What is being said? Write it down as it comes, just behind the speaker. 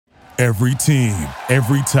Every team,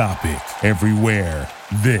 every topic, everywhere.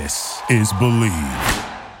 This is Believe.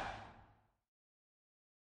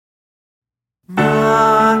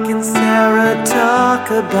 Mark and Sarah talk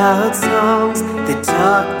about songs. They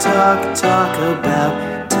talk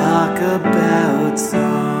about songs.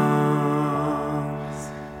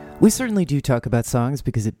 We certainly do talk about songs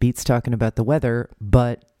because it beats talking about the weather,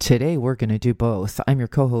 but today we're going to do both. I'm your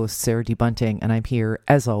co-host, Sarah D. Bunting, and I'm here,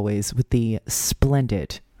 as always, with the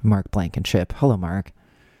splendid Mark Blankenship. Hello, Mark.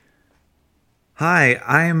 Hi,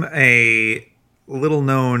 I'm a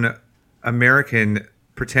little-known American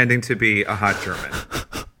pretending to be a hot German.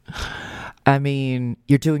 I mean,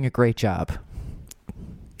 you're doing a great job.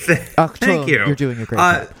 Thank you. You're doing a great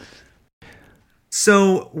job.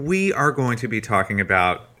 So we are going to be talking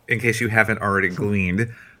about, in case you haven't already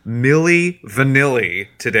gleaned, Milli Vanilli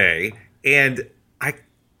today. And I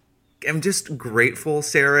am just grateful,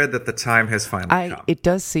 Sarah, that the time has finally come. It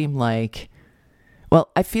does seem like... Well,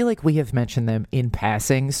 I feel like we have mentioned them in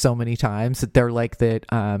passing so many times that they're like the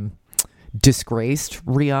disgraced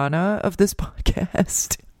Rihanna of this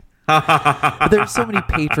podcast. There are so many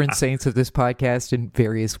patron saints of this podcast in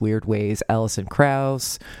various weird ways. Alison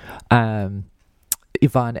Krauss,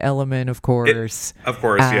 Yvonne Elliman, of course.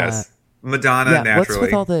 Yes. Madonna, naturally. What's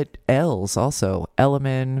with all the L's also?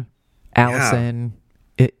 Elliman, Allison,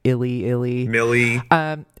 Illy. Millie.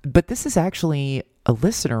 But this is actually a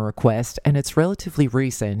listener request, and it's relatively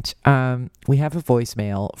recent. We have a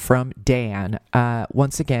voicemail from Dan.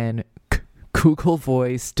 Once again, Google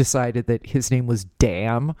Voice decided that his name was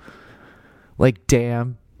Damn. Like,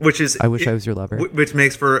 damn. Which is... I wish I was your lover. Which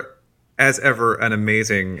makes for, as ever, an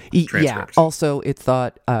amazing transcript. Yeah. Also, it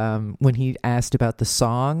thought when he asked about the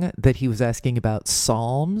song that he was asking about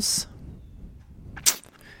Psalms.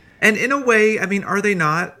 And in a way, I mean, are they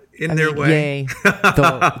not in their way? Yay.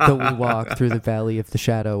 though we walk through the valley of the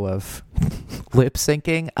shadow of lip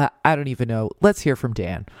syncing. I don't even know. Let's hear from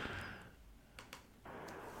Dan.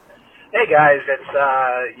 Hey guys,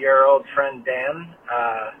 it's your old friend Dan,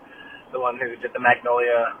 the one who did the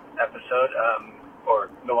Magnolia episode,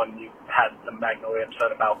 or the one you had the Magnolia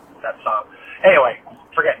episode about that song. Anyway,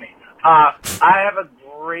 forget me. I have a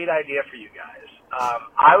great idea for you guys.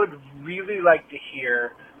 I would really like to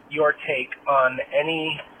hear your take on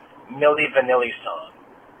any Milli Vanilli song.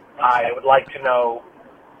 I would like to know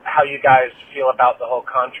how you guys feel about the whole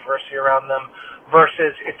controversy around them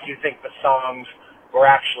versus if you think the songs were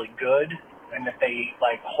actually good and if they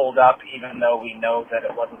hold up even though we know that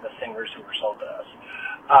it wasn't the singers who were sold to us.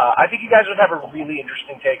 I think you guys would have a really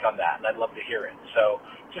interesting take on that, and I'd love to hear it. So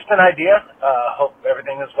just an idea. Hope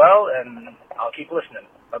everything is well, and I'll keep listening.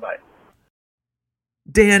 Bye-bye.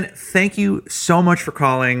 Dan, thank you so much for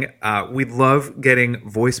calling. We love getting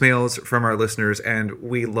voicemails from our listeners, and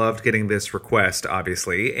we loved getting this request,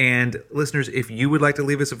 obviously. And listeners, if you would like to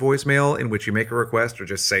leave us a voicemail in which you make a request or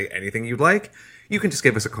just say anything you'd like, you can just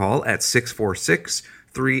give us a call at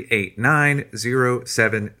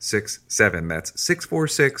 646-389-0767. That's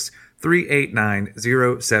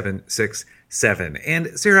 646-389-0767.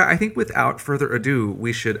 And Sarah, I think without further ado,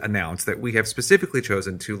 we should announce that we have specifically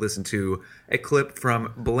chosen to listen to a clip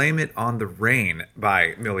from Blame It on the Rain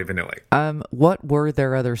by Milli Vanilli. What were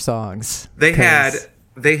their other songs? They had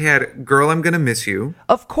Girl, I'm Gonna Miss You.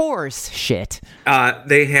 Of course, shit.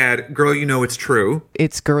 They had Girl, You Know It's True.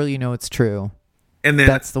 It's Girl, You Know It's True. And then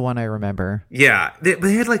that's the one I remember. Yeah.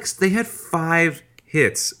 They had 5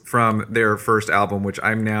 hits from their first album, which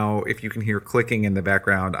I'm now, if you can hear clicking in the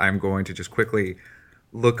background, I'm going to just quickly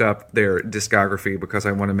look up their discography because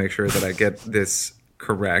I want to make sure that I get this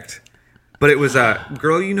correct. But it was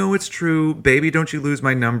Girl, You Know It's True, Baby Don't You Lose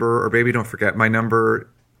My Number, or Baby Don't Forget My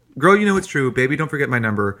Number. Girl, You Know It's True, Baby Don't Forget My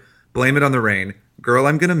Number, Blame It on the Rain, Girl,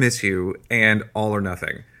 I'm Gonna Miss You, and All or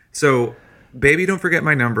Nothing. So Baby Don't Forget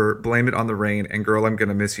My Number, Blame It on the Rain, and Girl, I'm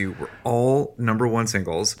Gonna Miss You were all #1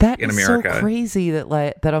 singles in America. That is so crazy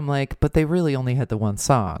that I'm like, but they really only had the one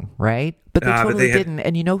song, right? But they totally didn't.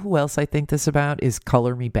 And you know who else I think this about is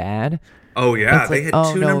Color Me Bad. Oh, yeah. They had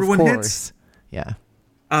 2 #1 hits. Yeah.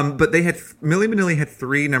 But Milli Vanilli had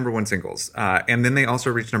 3 #1 singles. And then they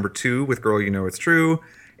also reached #2 with Girl, You Know It's True.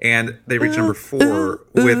 And they reached #4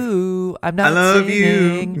 with I'm Not I Love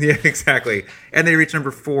Singing. You. Yeah, exactly. And they reached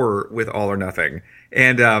 #4 with All or Nothing.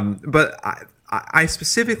 And but I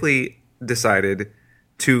specifically decided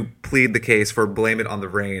to plead the case for Blame It on the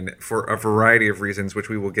Rain for a variety of reasons, which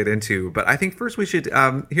we will get into. But I think first we should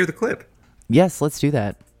hear the clip. Yes, let's do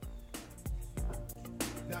that.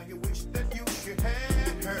 Now you wish that you should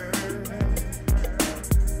have her,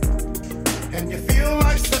 and you feel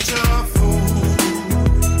like such a fool.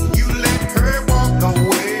 You let her walk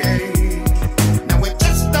away. Now it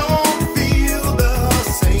just don't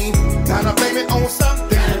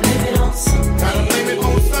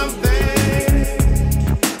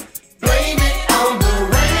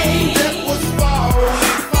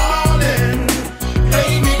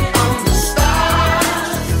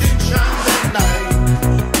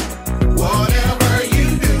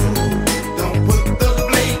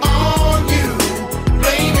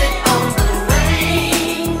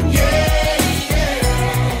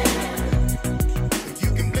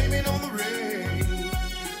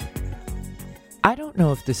I don't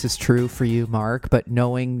know if this is true for you, Mark, but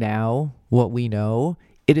knowing now what we know,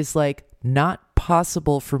 it is like not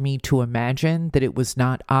possible for me to imagine that it was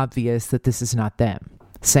not obvious that this is not them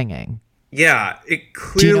singing. Yeah, it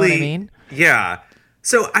clearly. Do you know what I mean? Yeah.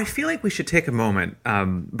 So I feel like we should take a moment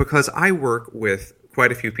because I work with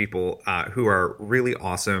quite a few people who are really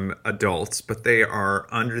awesome adults, but they are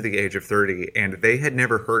under the age of 30 and they had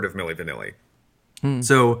never heard of Milli Vanilli.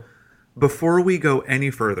 So before we go any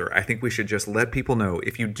further, I think we should just let people know,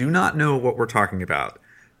 if you do not know what we're talking about,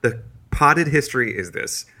 the potted history is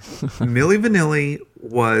this. Milli Vanilli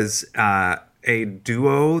was a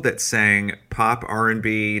duo that sang pop,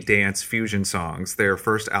 R&B, dance, fusion songs. Their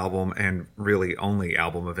first album, and really only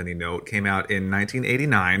album of any note, came out in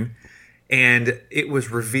 1989. And it was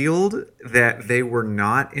revealed that they were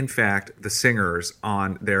not, in fact, the singers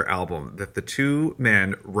on their album. That the two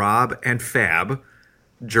men, Rob and Fab,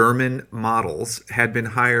 German models, had been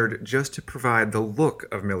hired just to provide the look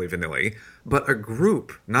of Milli Vanilli. But a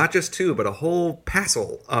group, not just two, but a whole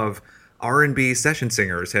passel of R&B session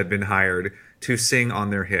singers had been hired to sing on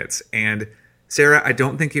their hits. And Sarah, I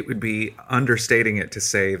don't think it would be understating it to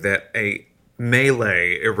say that a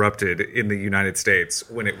melee erupted in the United States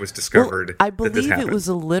when it was discovered I that this believe happened. it was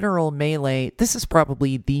a literal melee. This is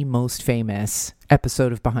probably the most famous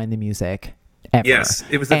episode of Behind the Music ever. Yes,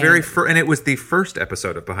 it was the very first, and it was the first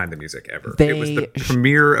episode of Behind the Music ever. It was the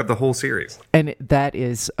premiere of the whole series. And that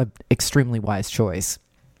is an extremely wise choice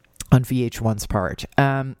on VH1's part.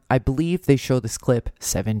 I believe they show this clip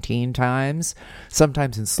 17 times,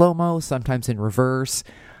 sometimes in slow-mo, sometimes in reverse.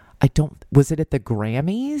 Was it at the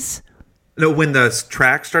Grammys? No, when the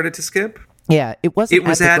track started to skip? Yeah, it wasn't It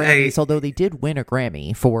was at the at Grammys, although they did win a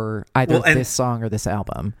Grammy for either this song or this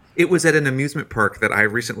album. It was at an amusement park that I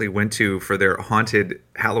recently went to for their haunted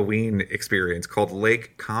Halloween experience called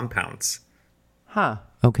Lake Compounce. Huh.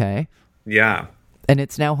 Okay. Yeah. And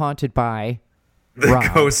it's now haunted by The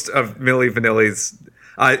Rob. ghost of Milli Vanilli's.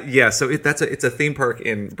 So it's a theme park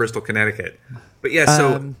in Bristol, Connecticut. But yeah,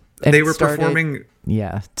 so And they it were started- performing.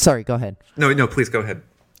 Yeah. Sorry, go ahead. No, please go ahead.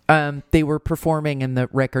 They were performing and the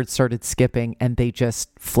record started skipping and they just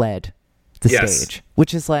fled the Yes. stage,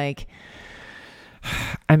 which is like,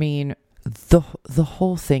 I mean, the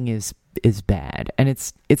whole thing is bad and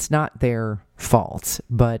it's not their fault.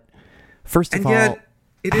 But first of And all, yet,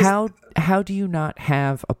 it is. how do you not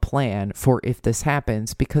have a plan for if this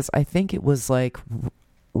happens? Because I think it was like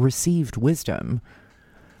received wisdom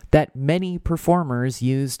that many performers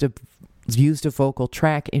used a vocal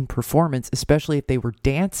track in performance, especially if they were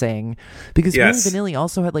dancing, because Yes. Milli Vanilli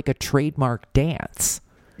also had like a trademark dance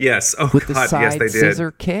Yes. Oh with God. the side Yes, they did.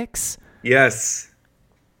 scissor kicks. Yes.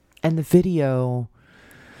 And the video,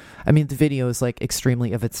 I mean, the video is like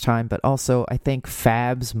extremely of its time, but also I think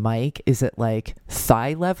Fab's mic is at like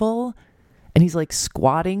thigh level and he's like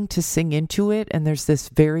squatting to sing into it. And there's this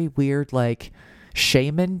very weird like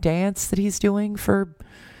shaman dance that he's doing for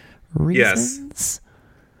reasons.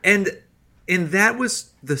 And that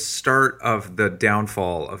was the start of the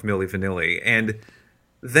downfall of Milli Vanilli. And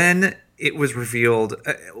then it was revealed.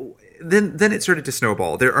 Then it started to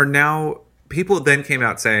snowball. There are now people then came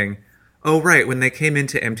out saying, "Oh, right, when they came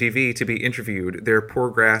into MTV to be interviewed, their poor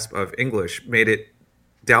grasp of English made it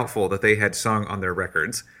doubtful that they had sung on their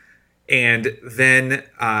records." And then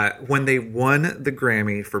when they won the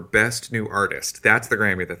Grammy for Best New Artist, that's the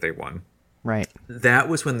Grammy that they won. Right. That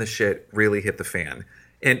was when the shit really hit the fan.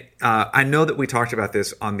 And I know that we talked about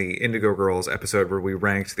this on the Indigo Girls episode where we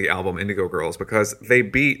ranked the album Indigo Girls because they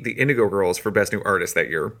beat the Indigo Girls for Best New Artist that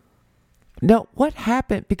year. No, what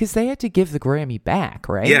happened? Because they had to give the Grammy back,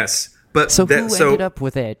 right? Yes, but So who ended up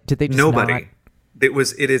with it? Did they just nobody? not?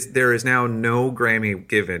 There is now no Grammy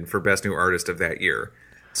given for Best New Artist of that year.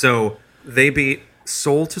 So they beat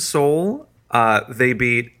Soul to Soul. They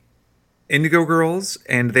beat Indigo Girls,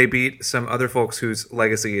 and they beat some other folks whose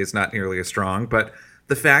legacy is not nearly as strong. But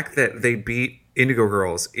the fact that they beat Indigo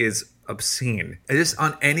Girls is obscene. Just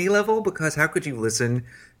on any level, because how could you listen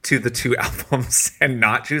to the two albums and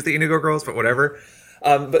not choose the Indigo Girls? But whatever.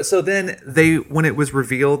 But so then when it was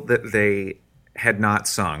revealed that they had not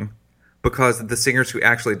sung, because the singers who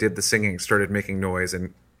actually did the singing started making noise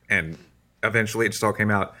and eventually it just all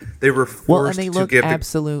came out. They were forced Well, and they to look give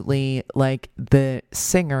absolutely like the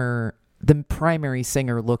singer. The primary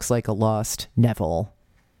singer looks like a lost Neville.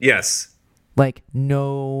 Yes. Like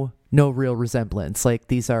no real resemblance. Like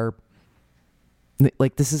these are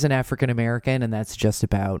like this is an African American, and that's just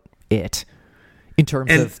about it in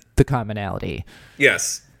terms of the commonality.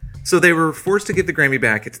 Yes. So they were forced to give the Grammy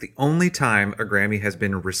back. It's the only time a Grammy has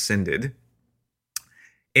been rescinded.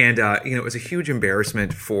 And, it was a huge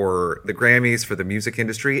embarrassment for the Grammys, for the music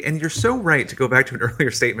industry. And you're so right to go back to an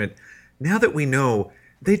earlier statement. Now that we know,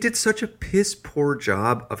 they did such a piss poor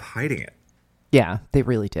job of hiding it. Yeah, they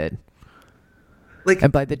really did. Like,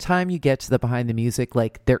 And by the time you get to the behind the music,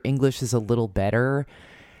 like their English is a little better,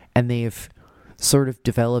 and they've sort of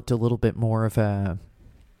developed a little bit more of a,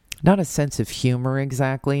 not a sense of humor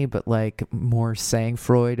exactly, but like more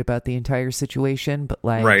sang-froid about the entire situation. But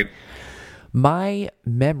like, right. my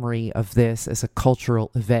memory of this as a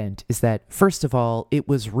cultural event is that, first of all, it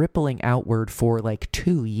was rippling outward for like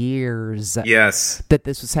 2 years. Yes. That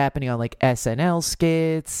this was happening on like SNL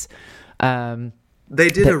skits. They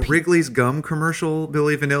did a Wrigley's Gum commercial,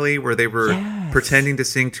 Milli Vanilli, where they were Yes. pretending to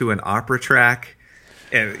sing to an opera track.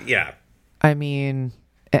 And yeah. I mean,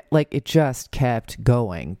 like it just kept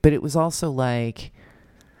going. But it was also like,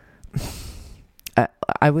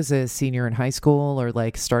 I was a senior in high school or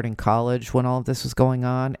like starting college when all of this was going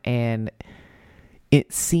on. And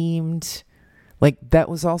it seemed like that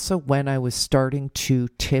was also when I was starting to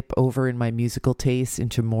tip over in my musical taste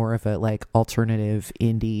into more of a like alternative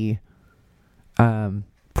indie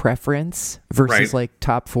preference versus Right. like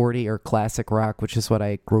top 40 or classic rock, which is what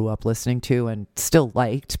I grew up listening to and still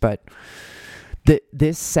liked. But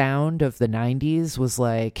this sound of the 90s was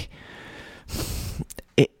like,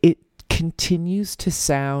 it continues to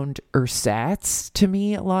sound ersatz to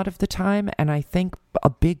me a lot of the time. And I think a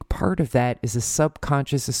big part of that is a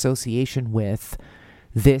subconscious association with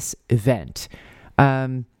this event.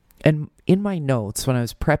 And in my notes, when I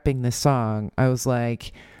was prepping this song, I was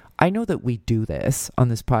like, I know that we do this on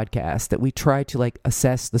this podcast, that we try to like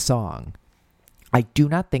assess the song. I do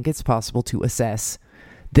not think it's possible to assess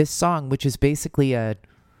this song, which is basically a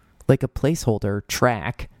placeholder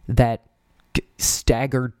track that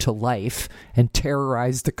staggered to life and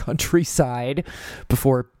terrorized the countryside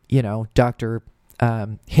before, Dr.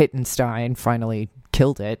 Hittenstein finally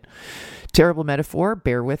killed it. Terrible metaphor,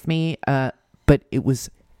 bear with me, but it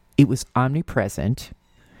was omnipresent.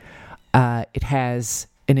 It has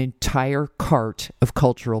an entire cart of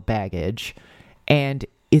cultural baggage, and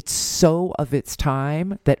it's so of its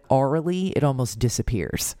time that orally it almost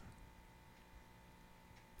disappears.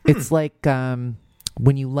 It's like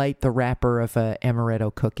when you light the wrapper of a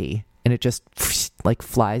amaretto cookie and it just like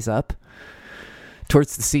flies up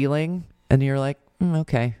towards the ceiling, and you're like,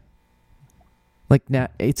 okay. Like now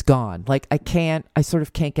it's gone. Like I sort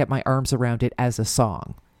of can't get my arms around it as a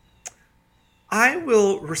song. I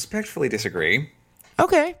will respectfully disagree.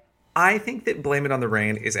 Okay. I think that Blame It on the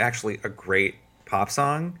Rain is actually a great pop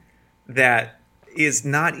song that is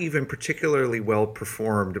not even particularly well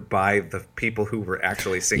performed by the people who were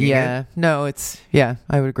actually singing it.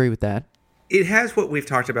 I would agree with that. It has what we've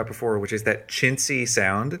talked about before, which is that chintzy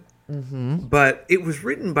sound. Mm-hmm. But it was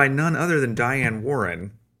written by none other than Diane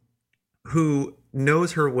Warren, who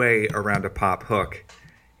knows her way around a pop hook.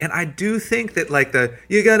 And I do think that like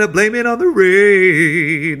you gotta blame it on the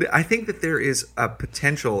rain. I think that there is a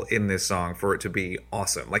potential in this song for it to be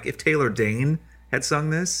awesome. Like if Taylor Dayne had sung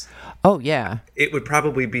this, oh yeah, it would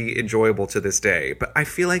probably be enjoyable to this day. But I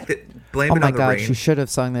feel like that Blame It on the Rain. Oh my God, she should have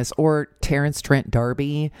sung this. Or Terrence Trent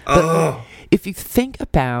D'Arby. But if you think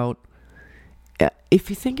about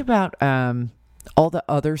all the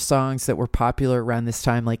other songs that were popular around this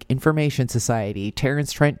time, like Information Society,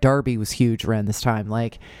 Terrence Trent D'Arby was huge around this time.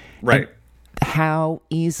 Like, right. How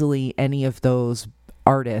easily any of those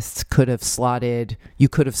artists could have slotted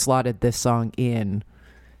this song in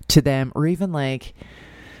to them, or even like,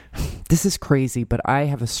 this is crazy, but I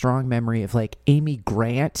have a strong memory of like Amy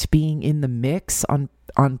Grant being in the mix on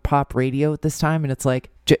pop radio at this time, and it's like,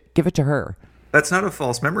 give it to her. That's not a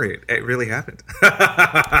false memory. It really happened.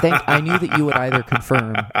 I knew that you would either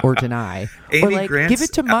confirm or deny. Amy or like, Grant's, give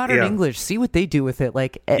it to Modern yeah. English. See what they do with it.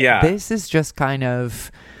 Like, Yeah. This is just kind of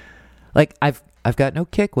like I've got no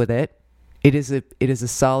kick with it. It is a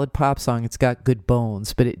solid pop song. It's got good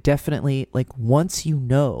bones, but it definitely, like, once you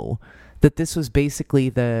know that this was basically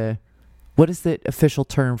what is the official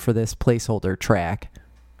term for this placeholder track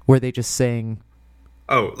where they just sing?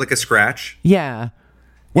 Oh, like a scratch? Yeah.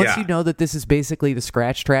 Once Yeah. you know that this is basically the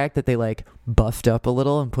scratch track that they like buffed up a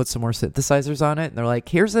little and put some more synthesizers on it, and they're like,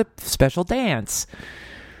 here's a special dance,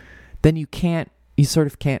 then you sort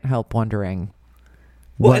of can't help wondering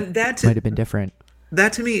what and that might have been different.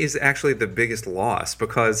 That to me is actually the biggest loss,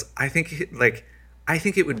 because I think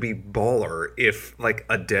it would be baller if like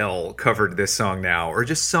Adele covered this song now, or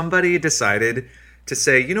just somebody decided to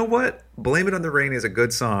say, you know what, Blame It on the Rain is a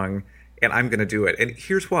good song, and I'm going to do it. And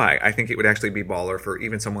here's why I think it would actually be baller for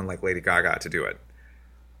even someone like Lady Gaga to do it.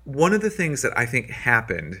 One of the things that I think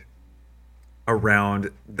happened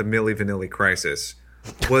around the Milli Vanilli crisis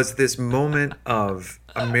was this moment of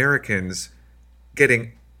Americans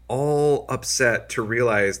getting all upset to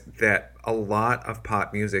realize that a lot of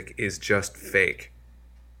pop music is just fake.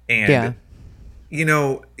 And, you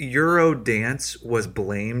know, Eurodance was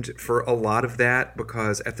blamed for a lot of that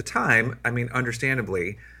because at the time, I mean,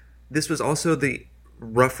 understandably, this was also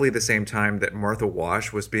roughly the same time that Martha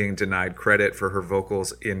Wash was being denied credit for her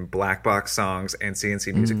vocals in Black Box songs and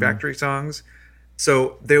CNC Music Factory songs.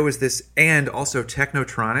 So there was this, and also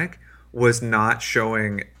Technotronic was not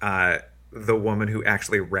showing the woman who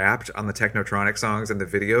actually rapped on the Technotronic songs in the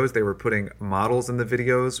videos. They were putting models in the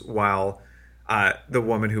videos while the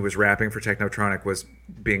woman who was rapping for Technotronic was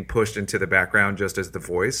being pushed into the background just as the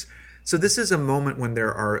voice. So this is a moment when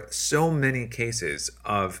there are so many cases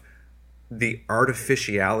of the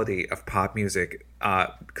artificiality of pop music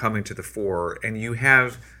coming to the fore, and you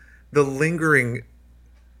have the lingering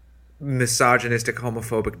misogynistic,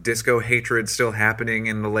 homophobic disco hatred still happening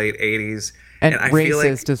in the late 80s. And I racist feel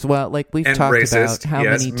like, as well. Like we've talked about how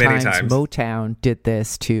many times Motown did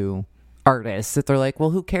this to artists that they're like,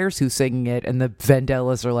 well, who cares who's singing it? And the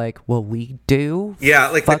Vandellas are like, well, we do. Yeah,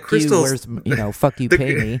 like fuck the Crystals, fuck you,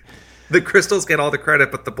 pay me. The Crystals get all the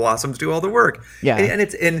credit, but the Blossoms do all the work.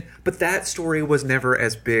 Yeah, but that story was never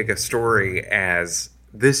as big a story as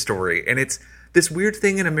this story, and it's this weird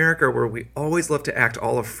thing in America where we always love to act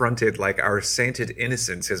all affronted, like our sainted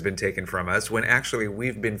innocence has been taken from us, when actually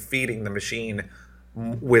we've been feeding the machine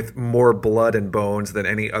with more blood and bones than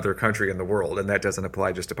any other country in the world. And that doesn't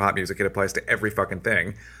apply just to pop music. It applies to every fucking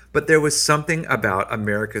thing. But there was something about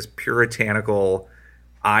America's puritanical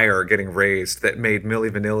ire getting raised that made Milli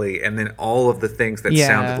Vanilli, and then all of the things that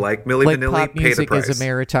sounded like Milli Vanilli pop pay the price. Music is a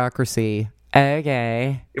meritocracy.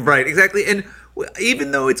 Okay. Right, exactly. And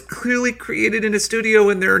even though it's clearly created in a studio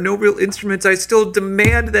and there are no real instruments, I still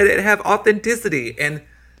demand that it have authenticity. And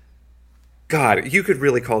God, you could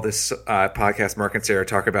really call this podcast Mark and Sarah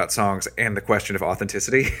Talk About Songs and the question of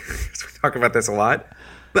authenticity. We talk about this a lot.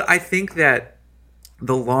 But I think that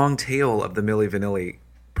the long tail of the Milli Vanilli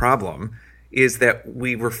problem is that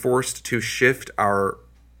we were forced to shift our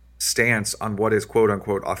stance on what is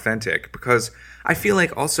quote-unquote authentic. Because I feel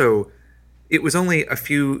like also it was only a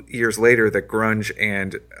few years later that grunge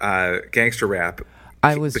and gangster rap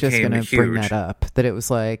I was just going to bring that up, that it was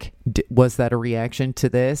like, was that a reaction to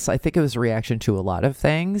this? I think it was a reaction to a lot of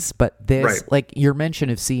things, but this, right. Like your mention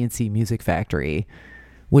of CNC Music Factory,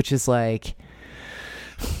 which is like,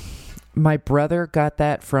 my brother got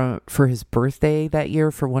that for his birthday that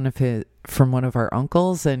year from one of our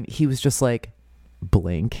uncles, and he was just like,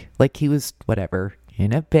 blink. Like he was, whatever,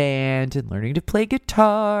 in a band and learning to play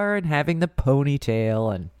guitar and having the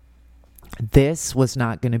ponytail, and this was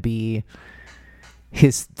not going to be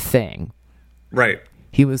his thing. Right.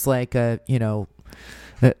 He was like,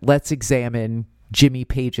 let's examine Jimmy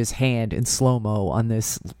Page's hand in slow-mo on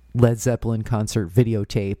this Led Zeppelin concert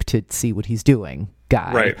videotape to see what he's doing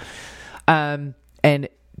guy. Right. And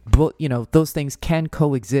those things can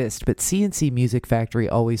coexist, but CNC Music Factory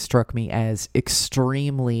always struck me as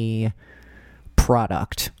extremely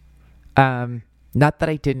product. Not that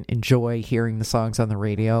I didn't enjoy hearing the songs on the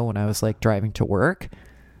radio when I was like driving to work,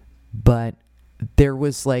 but there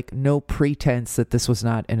was like no pretense that this was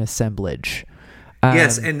not an assemblage.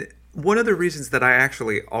 Yes, and one of the reasons that I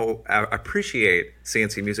actually appreciate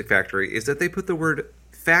CNC Music Factory is that they put the word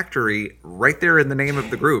factory right there in the name of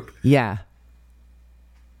the group. Yeah.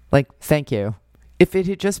 Like, thank you. If it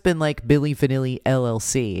had just been like Milli Vanilli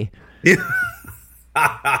LLC,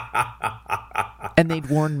 and they'd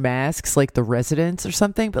worn masks like the Residents or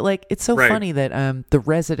something, but like it's so funny that the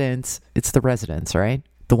Residents, it's the Residents, right?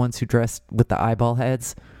 The ones who dressed with the eyeball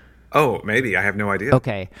heads. Oh, maybe. I have no idea.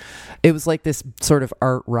 Okay. It was like this sort of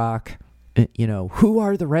art rock, who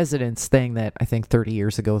are the Residents thing that I think 30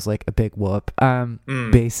 years ago was like a big whoop.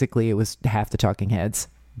 Basically, it was half the Talking Heads.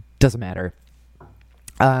 Doesn't matter.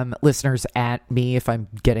 Listeners at me if I'm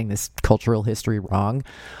getting this cultural history wrong.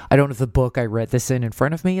 I don't have the book I read this in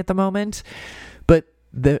front of me at the moment. But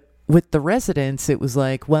with the Residents, it was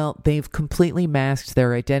like, well, they've completely masked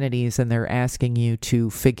their identities and they're asking you to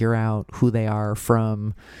figure out who they are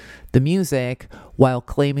from the music while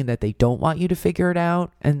claiming that they don't want you to figure it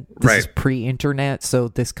out. And this is pre-internet, so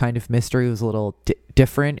this kind of mystery was a little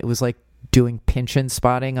different. It was like doing pinch-in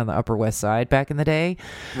spotting on the Upper West Side back in the day.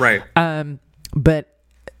 Right. But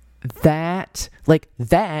that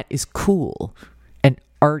is cool and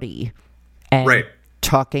arty and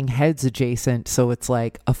Talking Heads adjacent, so it's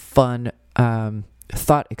like a fun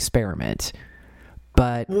thought experiment.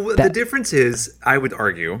 But the difference is, I would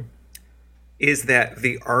argue, is that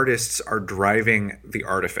the artists are driving the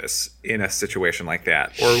artifice in a situation like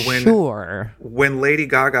that. Or when Lady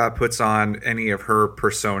Gaga puts on any of her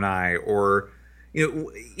personae, or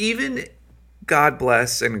even God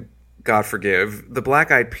bless and God forgive the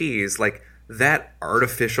Black Eyed Peas, like that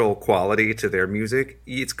artificial quality to their music,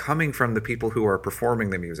 it's coming from the people who are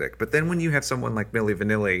performing the music. But then when you have someone like Milli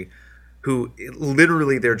Vanilli, who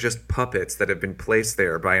literally they're just puppets that have been placed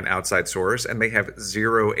there by an outside source and they have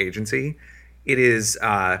zero agency, it is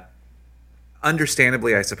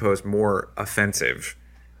understandably, I suppose, more offensive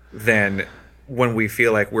than when we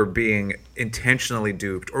feel like we're being intentionally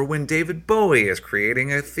duped, or when David Bowie is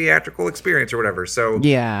creating a theatrical experience or whatever. So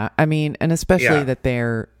yeah, I mean, and especially that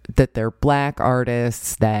they're Black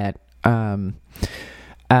artists, that one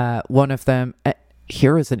of them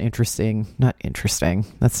here is not interesting,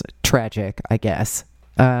 that's tragic, I guess.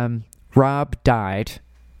 Rob died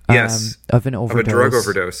of an overdose. Of a drug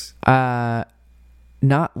overdose.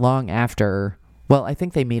 Not long after. Well, I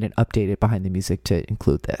think they made an updated behind the music to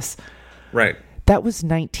include this. Right. That was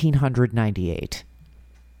 1998.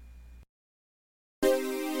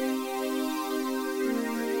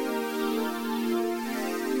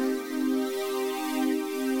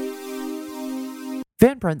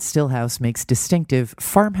 Van Brunt Stillhouse makes distinctive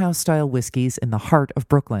farmhouse-style whiskeys in the heart of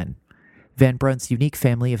Brooklyn. Van Brunt's unique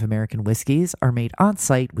family of American whiskeys are made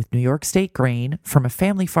on-site with New York State grain from a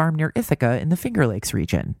family farm near Ithaca in the Finger Lakes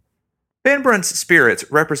region. Van Brunt's spirits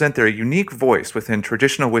represent their unique voice within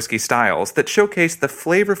traditional whiskey styles that showcase the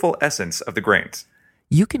flavorful essence of the grains.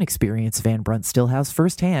 You can experience Van Brunt Stillhouse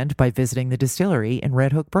firsthand by visiting the distillery in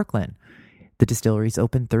Red Hook, Brooklyn. The distillery is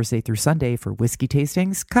open Thursday through Sunday for whiskey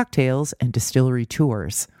tastings, cocktails, and distillery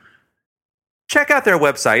tours. Check out their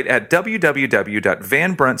website at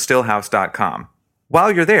www.vanbruntstillhouse.com.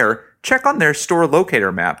 While you're there, check on their store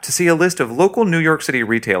locator map to see a list of local New York City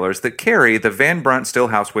retailers that carry the Van Brunt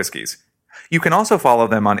Stillhouse whiskeys. You can also follow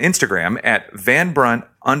them on Instagram at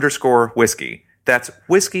vanbrunt_whiskey. That's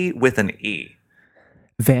whiskey with an E.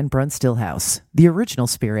 Van Brunt Stillhouse, the original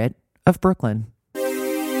spirit of Brooklyn.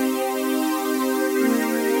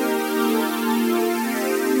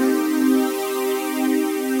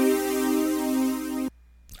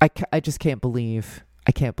 I just can't believe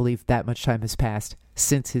that much time has passed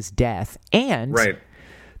since his death. And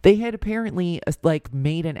they had apparently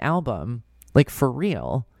made an album for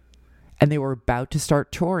real, and they were about to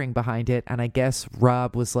start touring behind it. And I guess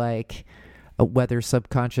Rob was like, whether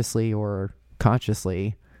subconsciously or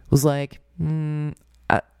consciously, was like,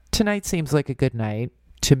 tonight seems like a good night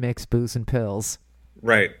to mix booze and pills.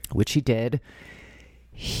 Right. Which he did.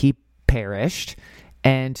 He perished.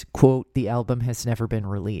 And, quote, the album has never been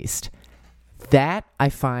released. That I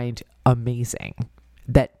find amazing.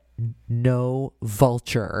 That no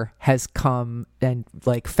vulture has come and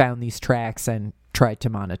found these tracks and tried to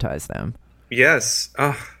monetize them. Yes.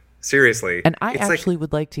 Oh, seriously. And I actually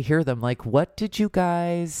would like to hear them. What did you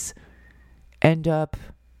guys end up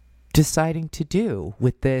deciding to do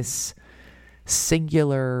with this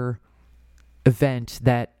singular event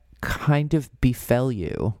that kind of befell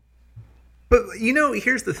you? But,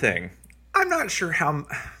 here's the thing. I'm not sure how...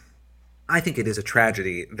 I think it is a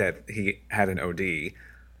tragedy that he had an OD,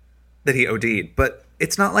 that he OD'd, but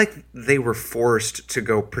it's not like they were forced to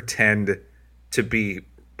go pretend to be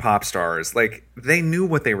pop stars. They knew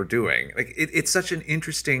what they were doing. It's such an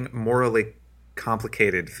interesting, morally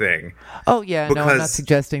complicated thing. Oh, yeah. No, I'm not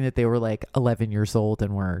suggesting that they were 11 years old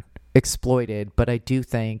and were exploited, but I do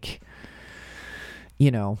think,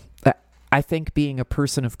 I think being a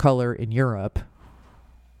person of color in Europe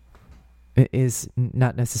is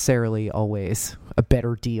not necessarily always a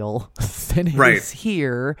better deal than it is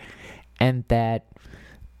here, and that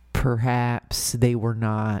perhaps they were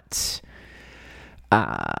not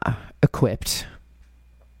equipped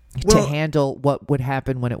to handle what would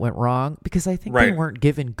happen when it went wrong, because I think they weren't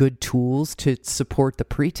given good tools to support the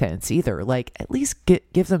pretense either. At least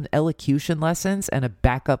give them elocution lessons and a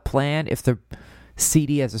backup plan if the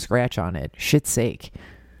CD has a scratch on it. Shit's sake.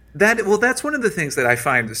 That's one of the things that I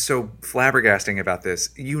find so flabbergasting about this.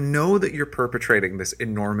 You know that you're perpetrating this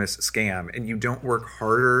enormous scam, and you don't work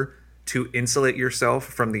harder to insulate yourself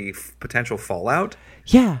from the potential fallout.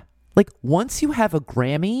 Yeah. Once you have a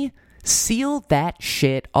Grammy, seal that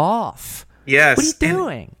shit off. Yes. What are you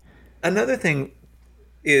doing? Another thing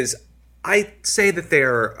is, I say that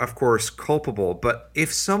they're, of course, culpable, but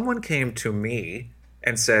if someone came to me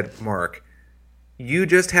and said, Mark, you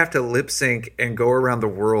just have to lip sync and go around the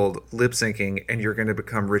world lip syncing and you're going to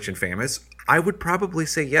become rich and famous, I would probably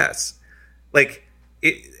say yes.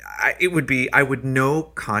 It would be, I would know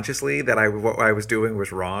consciously that what I was doing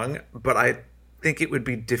was wrong, but think it would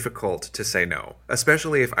be difficult to say no,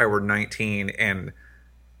 especially if I were 19 and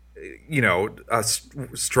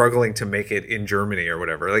struggling to make it in Germany or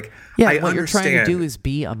whatever. Like, Yeah, I what you're trying to understand- do is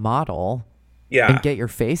be a model yeah, and get your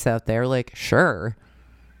face out there. Like, sure.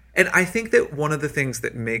 and I think that one of the things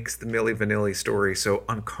that makes the Milli Vanilli story so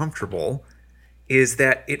uncomfortable is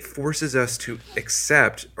that it forces us to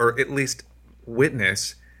accept, or at least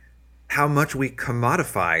witness, how much we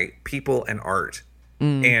commodify people and art.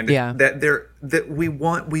 And yeah. that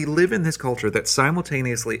we live in this culture that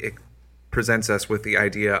simultaneously presents us with the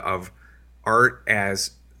idea of art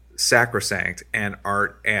as sacrosanct and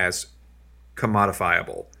art as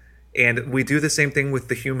commodifiable. And we do the same thing with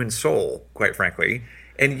the human soul, quite frankly.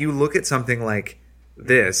 And you look at something like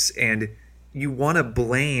this and you want to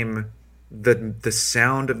blame the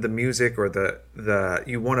sound of the music, or the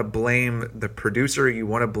you want to blame the producer, you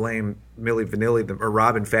want to blame Milli Vanilli or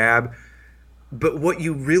Robin Fab. But what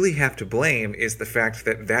you really have to blame is the fact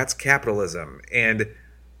that that's capitalism, and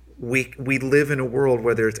we live in a world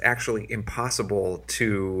where it's actually impossible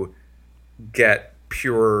to get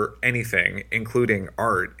pure anything, including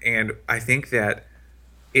art. And I think that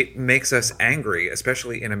it makes us angry,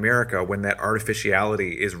 especially in America, when that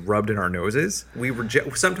artificiality is rubbed in our noses.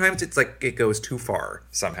 Sometimes it's like it goes too far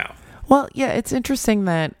somehow. Well, yeah, it's interesting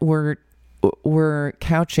that we're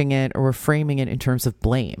couching it, or we're framing it in terms of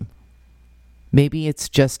blame. Maybe it's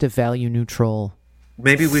just a value neutral.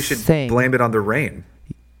 Maybe we should thing. blame it on the rain.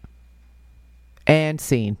 And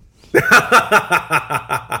scene.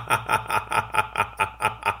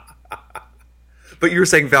 But you were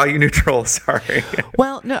saying value neutral. Sorry.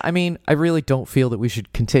 Well, no, I mean, I really don't feel that we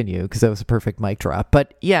should continue because that was a perfect mic drop.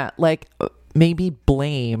 But yeah, like maybe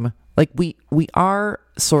blame. Like we are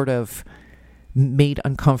sort of made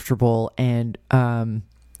uncomfortable and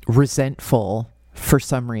resentful for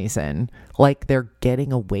some reason, like they're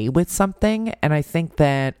getting away with something. And I think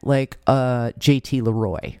that like JT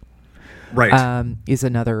Leroy Right. is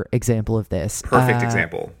another example of this. Perfect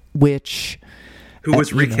example. Who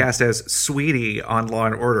was recast as Sweetie on Law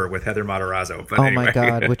and Order with Heather Matarazzo. But anyway. my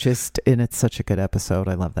God, and it's such a good episode.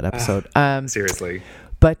 I love that episode. Seriously.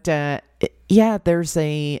 But yeah, there is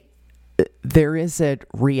a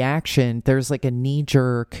reaction. There's like a knee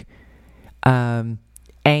jerk,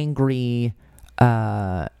 angry,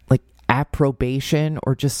 like approbation,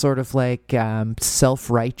 or just sort of like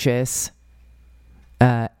self-righteous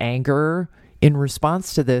anger in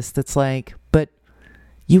response to this. That's like, but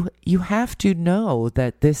you have to know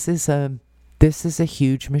that this is a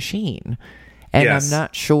huge machine, and Yes. I'm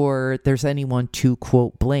not sure there's anyone to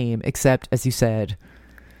quote blame except, as you said,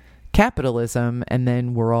 capitalism, and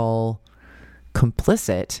then we're all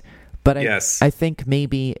complicit. But Yes. I think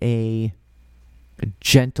maybe a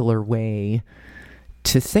gentler way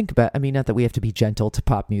to think about, I mean, not that we have to be gentle to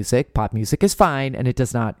pop music. Pop music is fine, and it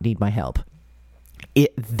does not need my help.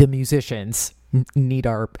 The musicians need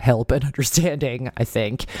our help and understanding, I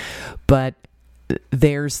think. But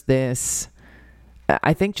there's this,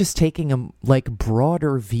 I think, just taking a like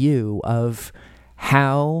broader view of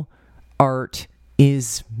how art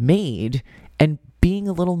is made and being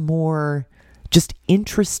a little more just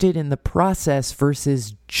interested in the process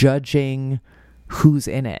versus judging who's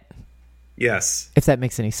in it, Yes. if that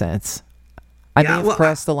makes any sense. I may Yeah, have well,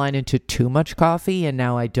 pressed the line into too much coffee, and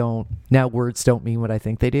now words don't mean what I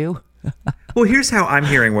think they do. Well, here's how I'm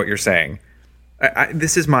hearing what you're saying.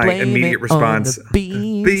 This is my Blame immediate it response. on the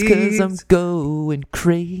beans, 'cause I'm going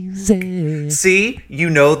crazy. See, you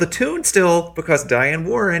know the tune still, because Diane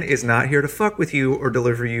Warren is not here to fuck with you or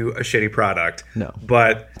deliver you a shitty product. No.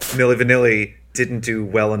 But Milli Vanilli didn't do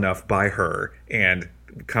well enough by her, and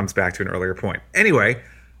comes back to an earlier point. Anyway,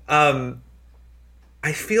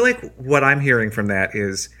 I feel like what I'm hearing from that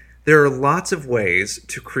is there are lots of ways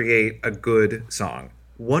to create a good song.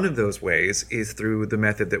 One of those ways is through the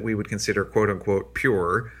method that we would consider quote unquote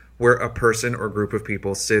pure, where a person or group of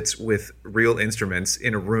people sits with real instruments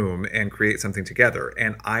in a room and create something together.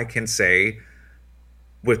 And I can say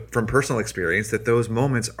from personal experience that those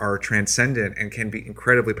moments are transcendent and can be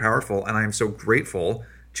incredibly powerful. And I am so grateful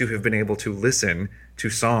to have been able to listen to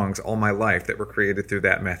songs all my life that were created through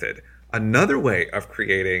that method. Another way of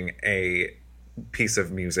creating a piece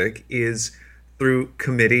of music is through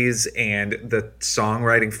committees and the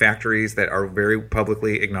songwriting factories that are very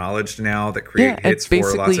publicly acknowledged now, that create hits it's for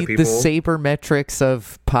lots of basically people. the sabermetrics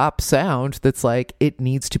of pop sound. That's like, it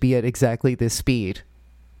needs to be at exactly this speed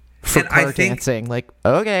for And I car think- dancing. Like,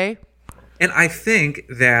 okay, And I think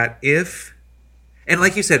that and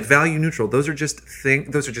like you said, value neutral, those are just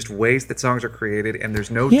ways that songs are created, and there's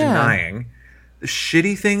no Yeah. denying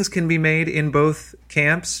shitty things can be made in both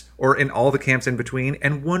camps or in all the camps in between,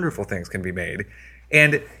 and wonderful things can be made.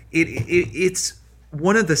 And it's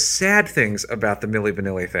one of the sad things about the Milli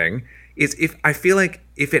Vanilli thing is I feel like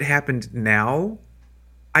if it happened now,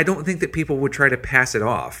 I don't think that people would try to pass it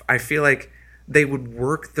off. I feel like they would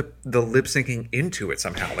work the lip syncing into it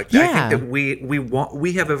somehow. Like I think that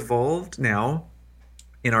we have evolved now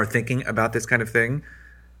in our thinking about this kind of thing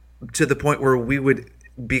to the point where we would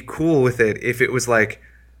be cool with it if it was like,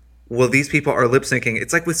 well, these people are lip syncing.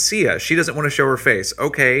 It's like with Sia. She doesn't want to show her face.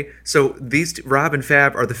 Okay, so these Rob and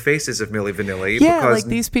Fab are the faces of Milli Vanilli. Yeah, because like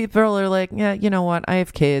these people are like, yeah, you know what? I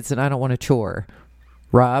have kids and I don't want to chore.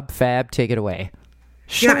 Rob, Fab, take it away.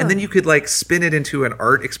 Sure. Yeah, and then you could like spin it into an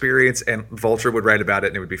art experience, and Vulture would write about it,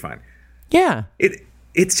 and it would be fine. Yeah,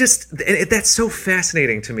 it's just that's so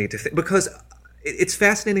fascinating to me to think, because it's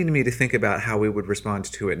fascinating to me to think about how we would respond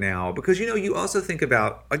to it now. Because you also think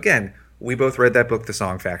about, again, we both read that book, The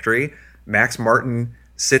Song Factory. Max Martin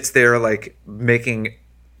sits there like making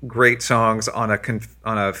great songs on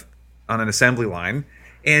an assembly line,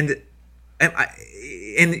 and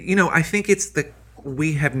I think it's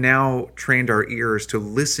we have now trained our ears to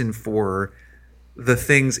listen for the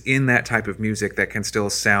things in that type of music that can still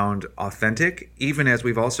sound authentic, even as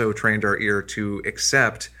we've also trained our ear to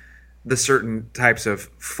accept the certain types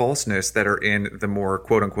of falseness that are in the more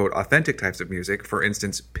quote-unquote authentic types of music. For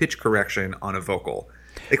instance, pitch correction on a vocal.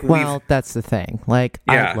 Well, that's the thing. Like,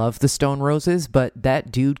 Yeah. I love the Stone Roses, but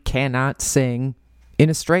that dude cannot sing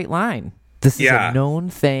in a straight line. This is Yeah. a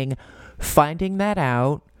known thing. Finding that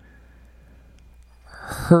out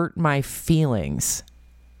hurt my feelings.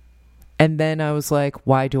 And then I was like,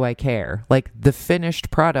 why do I care? Like, the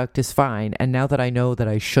finished product is fine. And now that I know that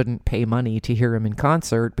I shouldn't pay money to hear him in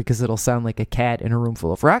concert because it'll sound like a cat in a room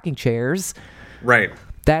full of rocking chairs, Right.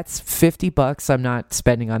 that's $50 I'm not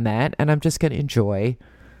spending on that. And I'm just going to enjoy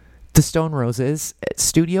the Stone Roses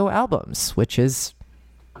studio albums, which is,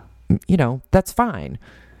 that's fine.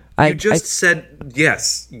 You just said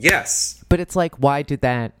yes. Yes. But it's like, why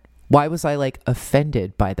was I like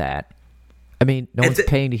offended by that? I mean, no one's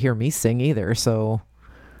paying to hear me sing either, so.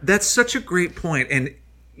 That's such a great point. And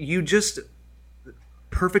you just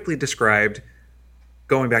perfectly described,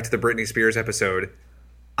 going back to the Britney Spears episode,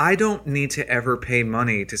 I don't need to ever pay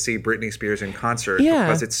money to see Britney Spears in concert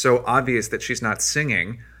because it's so obvious that she's not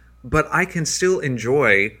singing. But I can still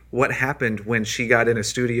enjoy what happened when she got in a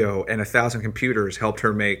studio and 1,000 computers helped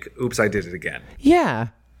her make Oops, I Did It Again. Yeah.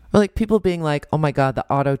 Or like people being like, oh my God, the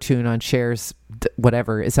auto-tune on Cher's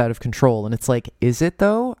whatever is out of control. And it's like, is it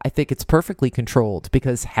though? I think it's perfectly controlled,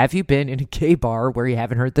 because have you been in a gay bar where you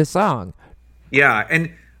haven't heard this song? Yeah,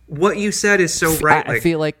 and what you said is so right. I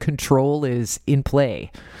feel like control is in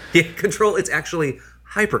play. Yeah, control, it's actually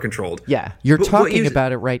hyper-controlled. Yeah, you're But talking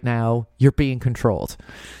about it right now. You're being controlled.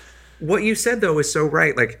 What you said, though, is so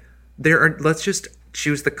right. Like, let's just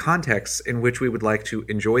choose the contexts in which we would like to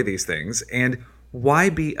enjoy these things, and why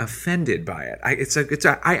be offended by it?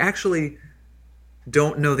 I actually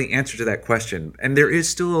don't know the answer to that question, and there is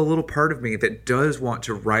still a little part of me that does want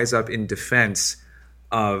to rise up in defense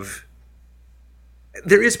of.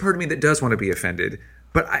 There is part of me that does want to be offended,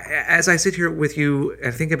 but as I sit here with you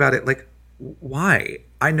and think about it, like, why?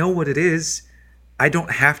 I know what it is. I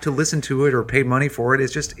don't have to listen to it or pay money for it.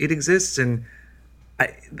 It's just, it exists, and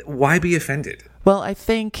why be offended? Well, I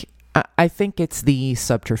think it's the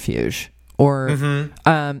subterfuge. Or,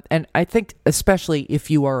 and I think especially if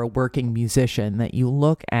you are a working musician, that you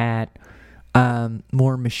look at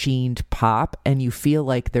more machined pop and you feel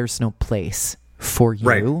like there's no place for you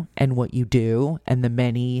Right. and what you do, and the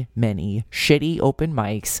many, many shitty open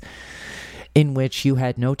mics in which you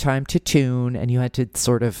had no time to tune and you had to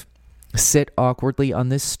sort of sit awkwardly on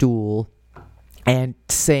this stool and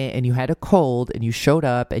say, and you had a cold and you showed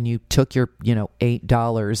up and you took your,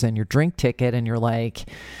 $8 and your drink ticket and you're like,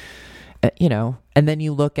 and then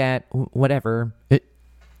you look at whatever,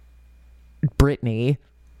 Britney,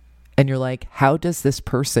 and you're like, how does this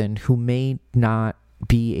person who may not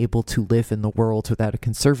be able to live in the world without a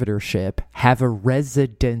conservatorship have a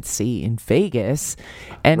residency in Vegas?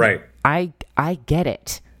 And Right. I get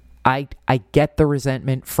it. I get the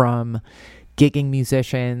resentment from gigging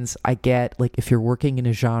musicians. I get, like, if you're working in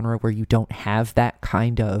a genre where you don't have that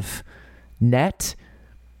kind of net,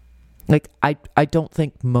 like, I don't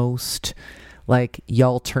think most, like,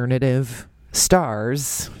 alternative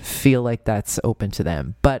stars feel like that's open to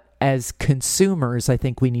them. But as consumers, I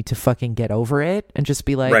think we need to fucking get over it and just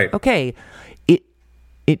be like, Right. okay,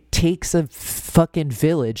 it takes a fucking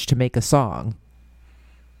village to make a song.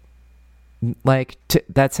 Like,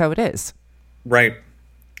 that's how it is. Right.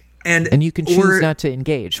 And you can choose or- not to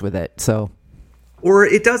engage with it. So, or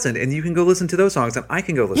it doesn't, and you can go listen to those songs, and I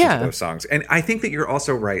can go listen Yeah. to those songs. And I think that you're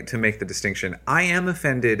also right to make the distinction. I am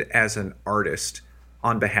offended as an artist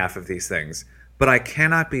on behalf of these things, but I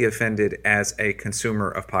cannot be offended as a consumer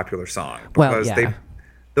of popular song. Well, Because yeah.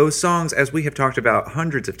 those songs, as we have talked about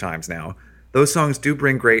hundreds of times now, those songs do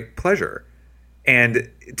bring great pleasure. And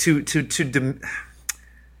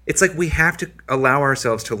it's like we have to allow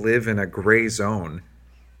ourselves to live in a gray zone.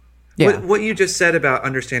 Yeah. What you just said about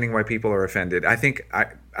understanding why people are offended, I think,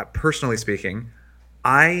 personally speaking,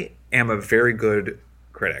 I am a very good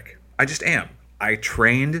critic. I just am.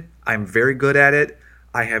 I'm very good at it.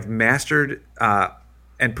 I have mastered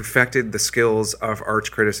and perfected the skills of arts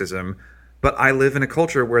criticism, but I live in a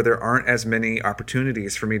culture where there aren't as many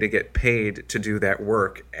opportunities for me to get paid to do that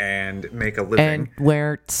work and make a living. And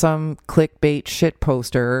where some clickbait shit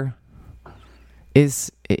poster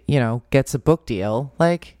is, gets a book deal,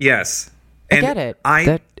 like, Yes. I And get it.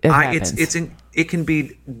 It it's happens. it can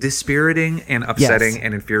be dispiriting and upsetting Yes.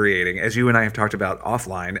 and infuriating, as you and I have talked about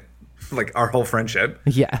offline, like our whole friendship.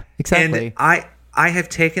 yeah, exactly. And I have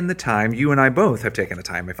taken the time, you and I both have taken the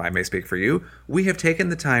time, if I may speak for you, we have taken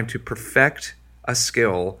the time to perfect a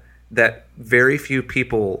skill that very few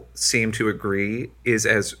people seem to agree is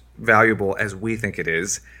as valuable as we think it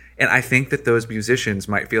is. And I think that those musicians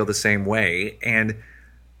might feel the same way. And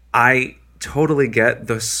I totally get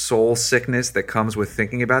the soul sickness that comes with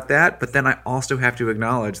thinking about that. But then I also have to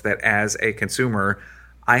acknowledge that as a consumer,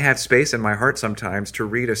 I have space in my heart sometimes to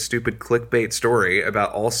read a stupid clickbait story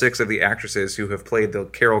about all 6 of the actresses who have played the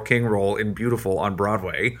Carole King role in Beautiful on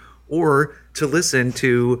Broadway, or to listen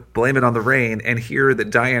to Blame It on the Rain and hear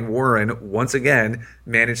that Diane Warren once again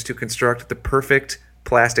managed to construct the perfect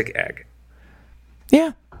plastic egg.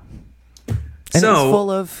 yeah. And it was So- full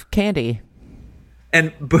of candy.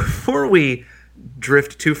 And before we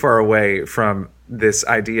drift too far away from this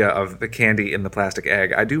idea of the candy in the plastic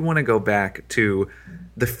egg, I do want to go back to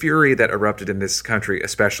the fury that erupted in this country,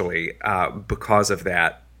 especially because of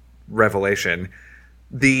that revelation.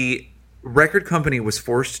 The record company was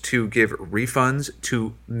forced to give refunds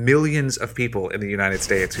to millions of people in the United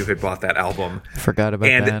States who had bought that album. Forgot about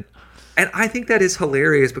that. And I think that is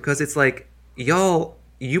hilarious because it's like, y'all,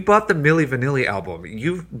 you bought the Milli Vanilli album.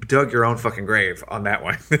 You dug your own fucking grave on that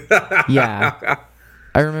one. Yeah.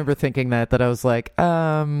 I remember thinking that I was like,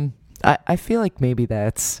 I feel like maybe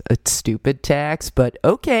that's a stupid tax, but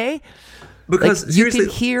okay. Because Like, you seriously, can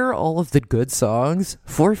hear all of the good songs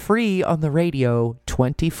for free on the radio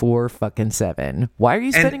 24/7. Why are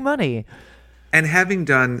you spending money? and having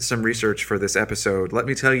done some research for this episode, let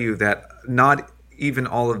me tell you that not even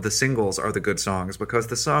all of the singles are the good songs, because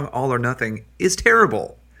the song All or Nothing is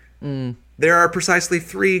terrible. There are precisely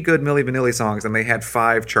 3 good Milli Vanilli songs, and they had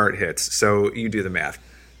 5 chart hits, so you do the math.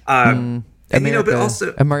 And but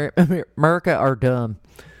also... America are dumb.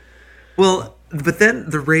 Well, but then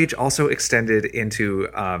the rage also extended into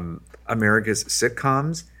America's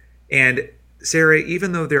sitcoms. And Sarah,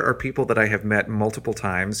 even though there are people that I have met multiple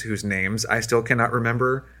times whose names I still cannot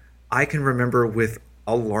remember, I can remember with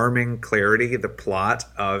alarming clarity the plot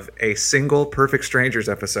of a single Perfect Strangers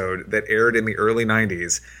episode that aired in the early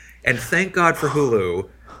 90s. And thank God for Hulu,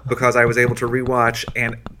 because I was able to rewatch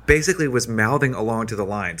and basically was mouthing along to the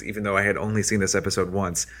lines, even though I had only seen this episode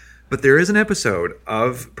once. But there is an episode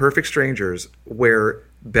of Perfect Strangers where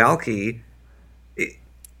Balky,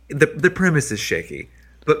 the premise is shaky,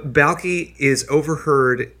 but Balky is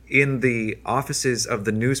overheard in the offices of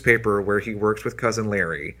the newspaper where he works with Cousin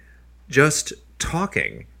Larry, just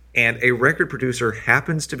talking. And a record producer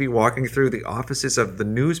happens to be walking through the offices of the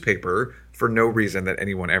newspaper for no reason that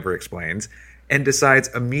anyone ever explains, and decides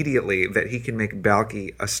immediately that he can make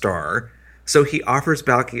Balky a star. So he offers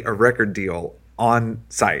Balky a record deal on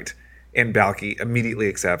site, and Balky immediately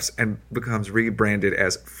accepts and becomes rebranded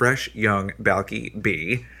as Fresh Young Balky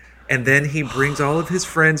B. And then he brings all of his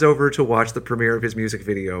friends over to watch the premiere of his music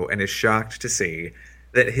video and is shocked to see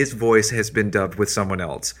that his voice has been dubbed with someone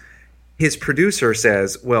else. His producer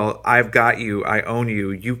says, well, I've got you, I own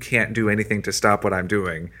you, you can't do anything to stop what I'm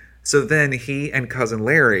doing. So then he and Cousin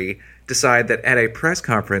Larry decide that at a press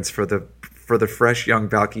conference for the Fresh Young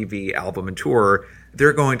Balky V album and tour,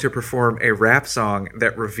 they're going to perform a rap song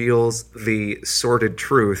that reveals the sordid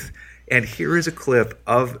truth. And here is a clip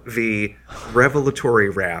of the revelatory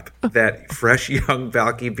rap that Fresh Young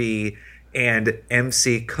Balky B and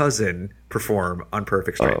MC Cousin perform on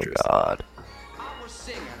Perfect Strangers. Oh, God. I was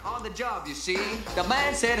singing on On the job, you see, the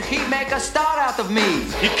man said he'd make a star out of me.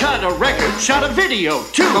 He cut a record, shot a video,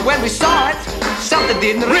 too. But when we saw it, something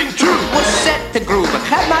didn't ring true. Was set to groove and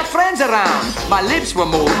had my friends around. My lips were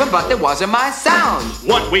moving, but there wasn't my sound.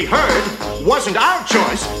 What we heard wasn't our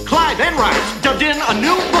choice. Clive Enright dubbed in a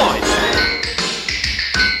new voice.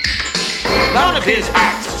 None of his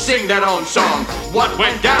acts sing their own song. What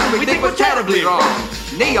went down we think was terribly wrong.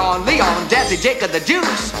 Leon, Jazzy, Jacob, the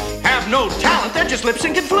Dukes have no talent, they're just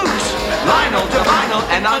lip-syncing flukes. Lionel, Divinal,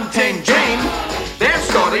 and Untamed Jane, their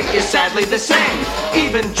story is sadly the same.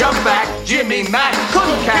 Even Jump Back, Jimmy Mack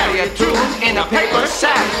couldn't carry a tune in a paper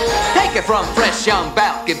sack. Take it from fresh young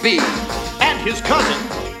Balky B and his cousin,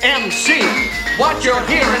 MC. What you're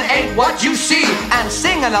hearing ain't what you see, and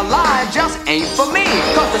singing alive just ain't for me.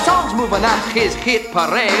 Cause the songs moving up his hit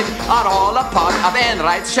parade are all a part of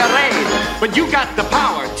Enright's charade. But you got the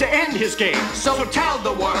power to end his game. So tell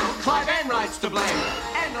the world, Clive Enright's to blame.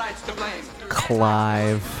 Enright's to blame.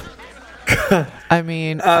 Clive. I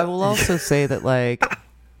mean, I will also say that, like,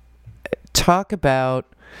 talk about...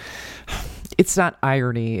 It's not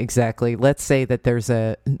irony exactly. Let's say that there's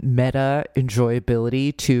a meta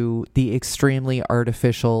enjoyability to the extremely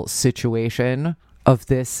artificial situation of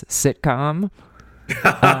this sitcom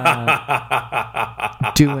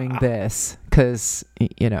doing this. Because,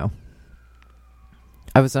 you know,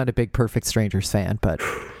 I was not a big Perfect Strangers fan, but...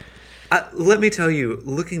 let me tell you,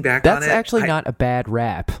 looking back on it... That's actually not a bad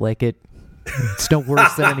rap. Like, it's no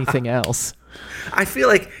worse than anything else. I feel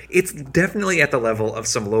like it's definitely at the level of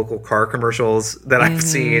some local car commercials that I've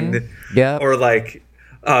seen. Yeah. Or like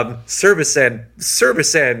service and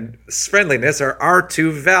friendliness are our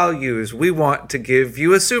two values. We want to give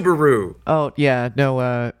you a Subaru. Oh, yeah. No,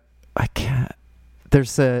 I can't.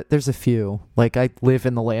 There's a few. Like, I live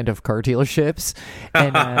in the land of car dealerships,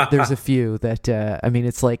 and there's a few that I mean,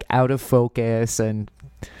 it's like Out of Focus, and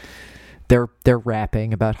they're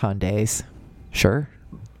rapping about Hyundais. Sure.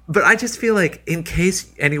 But I just feel like, in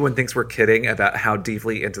case anyone thinks we're kidding about how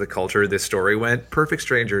deeply into the culture this story went, Perfect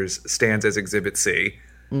Strangers stands as Exhibit C.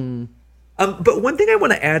 But one thing I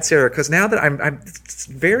want to add, Sarah, because now that I'm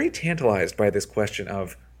very tantalized by this question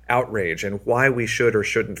of outrage and why we should or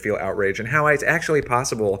shouldn't feel outrage, and how it's actually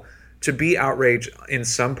possible to be outraged in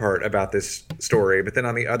some part about this story, but then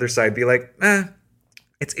on the other side be like,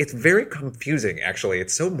 it's very confusing, actually.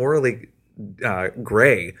 It's so morally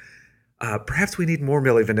gray. Perhaps we need more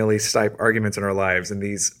Milli Vanilli type arguments in our lives in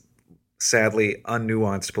these sadly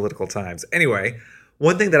unnuanced political times. Anyway,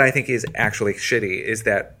 one thing that I think is actually shitty is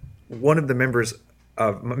that one of the members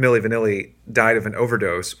of Milli Vanilli died of an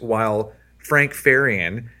overdose, while Frank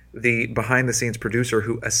Farian, the behind-the-scenes producer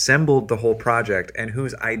who assembled the whole project and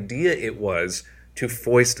whose idea it was to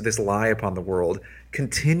foist this lie upon the world,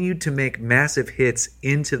 continued to make massive hits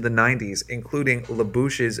into the 90s, including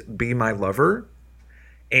LaBouche's Be My Lover,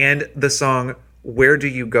 and the song Where Do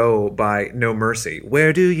You Go by No Mercy.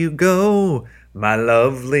 Where do you go, my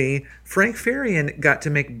lovely? Frank Farian got to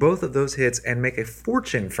make both of those hits and make a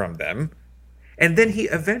fortune from them. And then he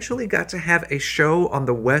eventually got to have a show on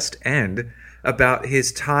the West End about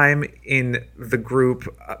his time in the group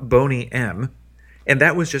Boney M. And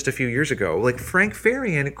that was just a few years ago. Like, Frank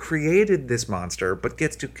Farian created this monster, but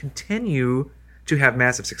gets to continue to have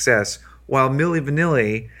massive success, while Milli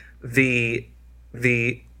Vanilli,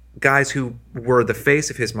 the guys who were the face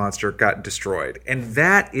of his monster, got destroyed. And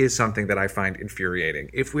that is something that I find infuriating.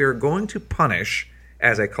 If we are going to punish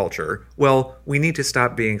as a culture, well, we need to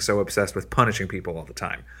stop being so obsessed with punishing people all the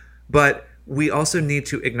time. But we also need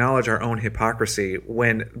to acknowledge our own hypocrisy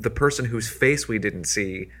when the person whose face we didn't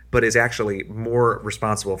see, but is actually more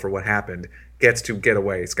responsible for what happened, gets to get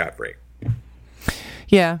away scot-free.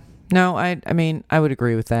 Yeah. No, I mean, I would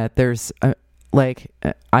agree with that. There's,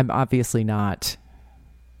 I'm obviously not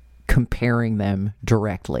comparing them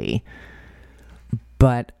directly,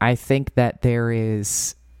 but I think that there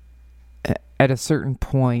is, at a certain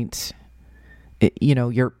point, you know,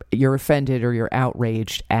 you're offended or you're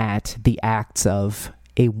outraged at the acts of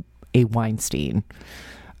a Weinstein,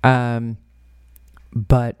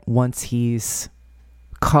 but once he's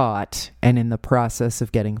caught and in the process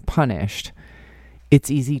of getting punished, it's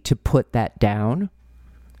easy to put that down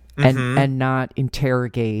and not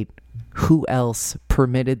interrogate who else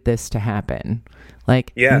permitted this to happen.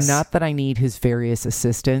 Like, yes. Not that I need his various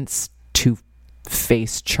assistants to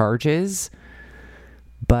face charges,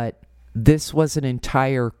 but this was an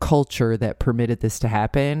entire culture that permitted this to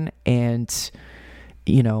happen. And,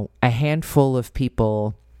 you know, a handful of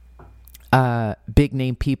people, big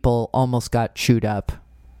name people, almost got chewed up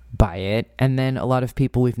by it. And then a lot of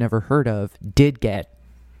people we've never heard of did get,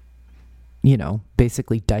 you know,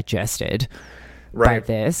 basically digested. by Right.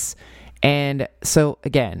 this. And so,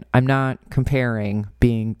 again, I'm not comparing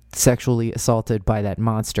being sexually assaulted by that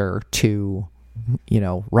monster to,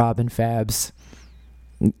 Robin Fab's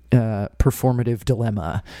performative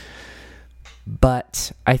dilemma.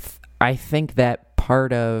 But I think that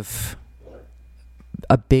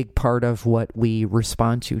a big part of what we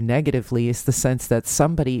respond to negatively is the sense that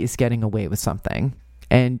somebody is getting away with something.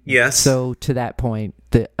 And Yes. so to that point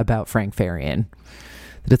about Frank Farian,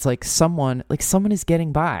 that it's like someone is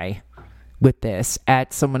getting by with this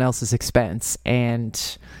at someone else's expense.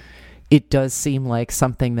 And it does seem like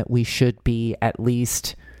something that we should be at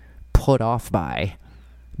least put off by.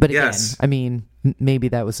 But again, Yes. I mean, maybe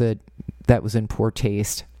that was in poor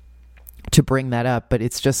taste to bring that up, but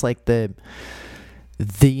it's just like the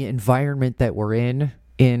environment that we're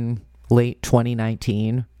in late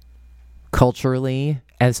 2019 culturally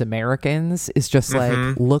as Americans is just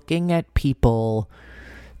like looking at people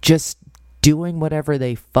just doing whatever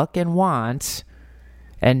they fucking want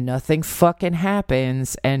and nothing fucking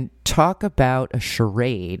happens, and talk about a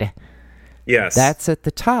charade. Yes. That's at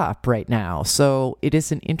the top right now. So it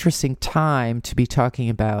is an interesting time to be talking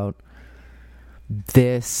about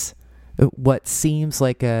this, what seems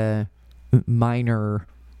like a minor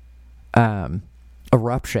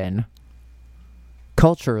eruption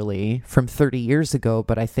culturally from 30 years ago,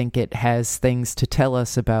 but I think it has things to tell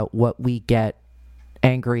us about what we get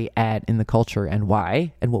angry at in the culture and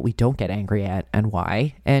why, and what we don't get angry at and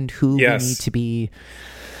why, and who we need to be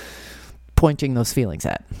pointing those feelings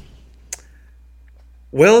at.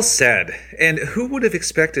 Well said. And who would have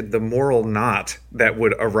expected the moral knot that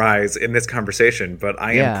would arise in this conversation? But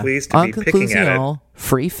I am pleased to be picking at it.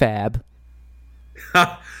 Free Fab.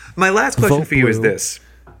 My last question Vote for you is blue. this.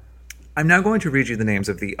 I'm now going to read you the names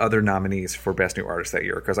of the other nominees for Best New Artist that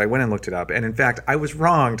year, because I went and looked it up. And in fact, I was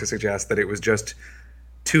wrong to suggest that it was just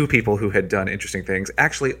 2 people who had done interesting things.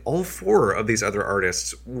 Actually, all 4 of these other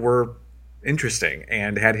artists were interesting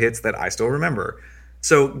and had hits that I still remember.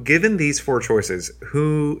 So given these 4 choices,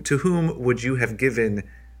 to whom would you have given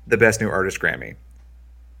the Best New Artist Grammy?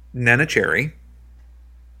 Nena Cherry,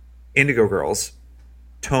 Indigo Girls,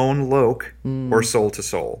 Tone Loc, or Soul to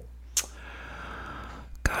Soul?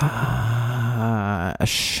 Gosh.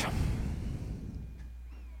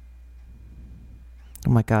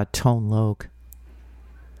 Oh my God, Tone Loc.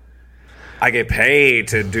 I get paid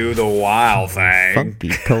to do the wild thing. Funky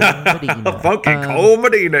Cole Medina. Funky Cole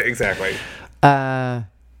Medina, exactly. Yeah,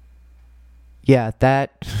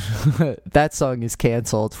 that song is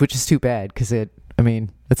canceled, which is too bad because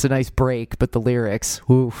it's a nice break, but the lyrics,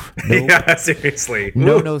 oof. Nope. Yeah, seriously.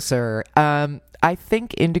 No, sir. I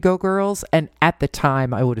think Indigo Girls, and at the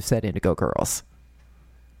time I would have said Indigo Girls.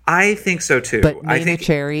 I think so too. But I Nena think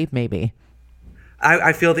Cherry, maybe.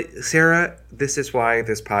 I feel that, Sarah, this is why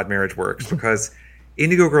this pod marriage works, because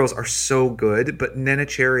Indigo Girls are so good, but Nena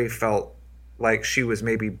Cherry felt like she was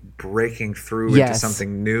maybe breaking through into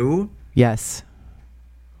something new. Yes.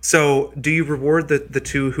 So do you reward the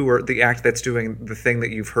 2 who are the act that's doing the thing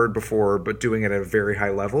that you've heard before but doing it at a very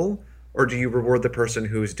high level? Or do you reward the person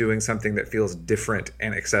who's doing something that feels different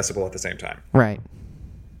and accessible at the same time? Right.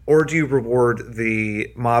 Or do you reward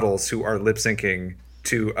the models who are lip syncing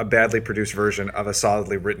to a badly produced version of a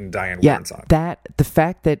solidly written Diane Warren song? The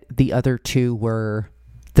fact that the other 2 were,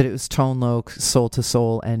 that it was Tone Loc, Soul to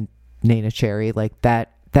Soul, and Nena Cherry, like that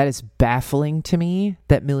is baffling to me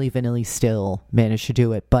that Milli Vanilli still managed to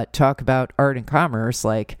do it. But talk about art and commerce,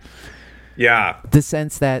 like, yeah, the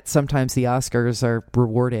sense that sometimes the Oscars are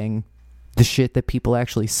rewarding the shit that people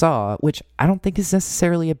actually saw, which I don't think is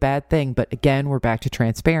necessarily a bad thing. But again, we're back to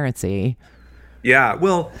transparency. Yeah,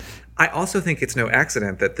 well, I also think it's no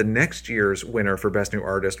accident that the next year's winner for Best New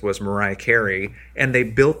Artist was Mariah Carey, and they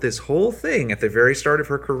built this whole thing at the very start of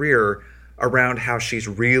her career around how she's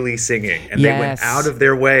really singing. And they went out of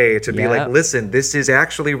their way to be like, listen, this is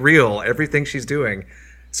actually real, everything she's doing.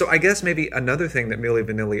 So I guess maybe another thing that Milli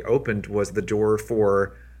Vanilli opened was the door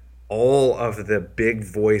for all of the big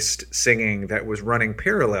voiced singing that was running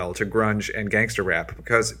parallel to grunge and gangster rap,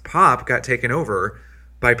 because pop got taken over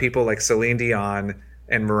by people like Celine Dion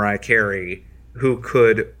and Mariah Carey, who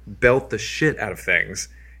could belt the shit out of things.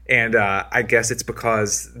 And I guess it's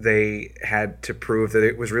because they had to prove that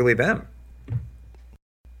it was really them.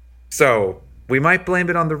 So we might blame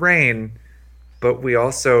it on the rain, but we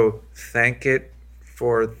also thank it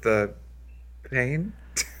for the pain.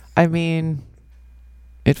 I mean,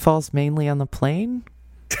 it falls mainly on the plane.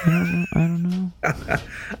 I don't know.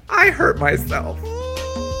 I hurt myself.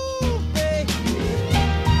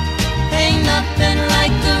 Ain't nothing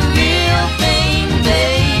like the real thing,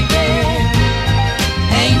 baby.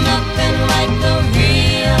 Ain't nothing like the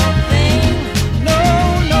real thing.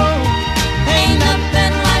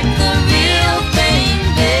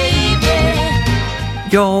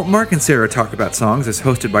 Y'all, Mark and Sarah Talk About Songs is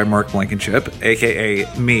hosted by Mark Blankenship, aka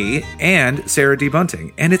me, and Sarah D.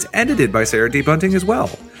 Bunting, and it's edited by Sarah D. Bunting as well.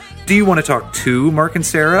 Do you want to talk to Mark and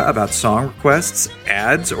Sarah about song requests,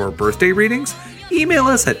 ads, or birthday readings? Email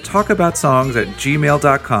us at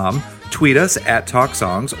talkaboutsongs@gmail.com, tweet us at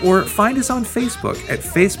TalkSongs, or find us on Facebook at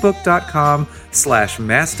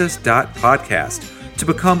facebook.com/mastus.podcast. To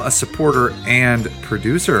become a supporter and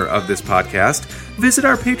producer of this podcast, visit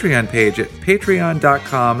our Patreon page at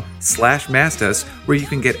patreon.com/mastus, where you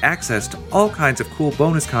can get access to all kinds of cool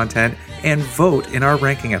bonus content and vote in our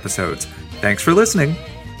ranking episodes. Thanks for listening.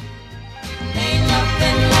 Ain't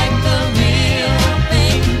nothing like the real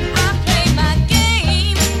thing. I play my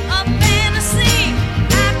game of fantasy.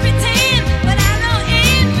 I pretend, but I know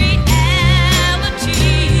in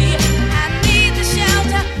reality I need the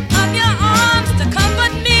shelter of your arms to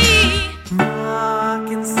comfort me. Mark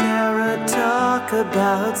and Sarah talk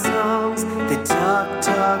about songs. They talk about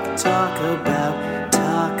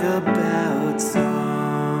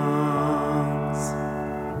songs.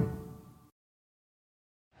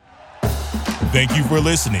 Thank you for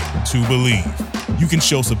listening to Believe. You can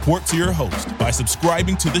show support to your host by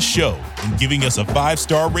subscribing to the show and giving us a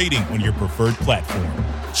 5-star rating on your preferred platform.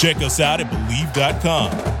 Check us out at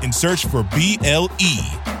Believe.com and search for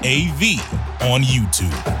BLEAV on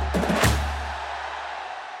YouTube.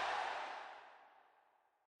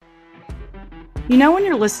 You know when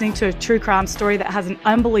you're listening to a true crime story that has an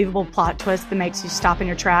unbelievable plot twist that makes you stop in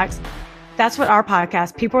your tracks? That's what our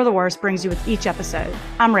podcast, People Are the Worst, brings you with each episode.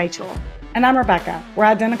 I'm Rachel. And I'm Rebecca. We're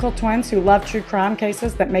identical twins who love true crime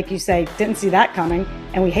cases that make you say, didn't see that coming,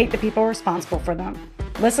 and we hate the people responsible for them.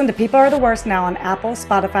 Listen to People Are the Worst now on Apple,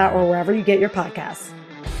 Spotify, or wherever you get your podcasts.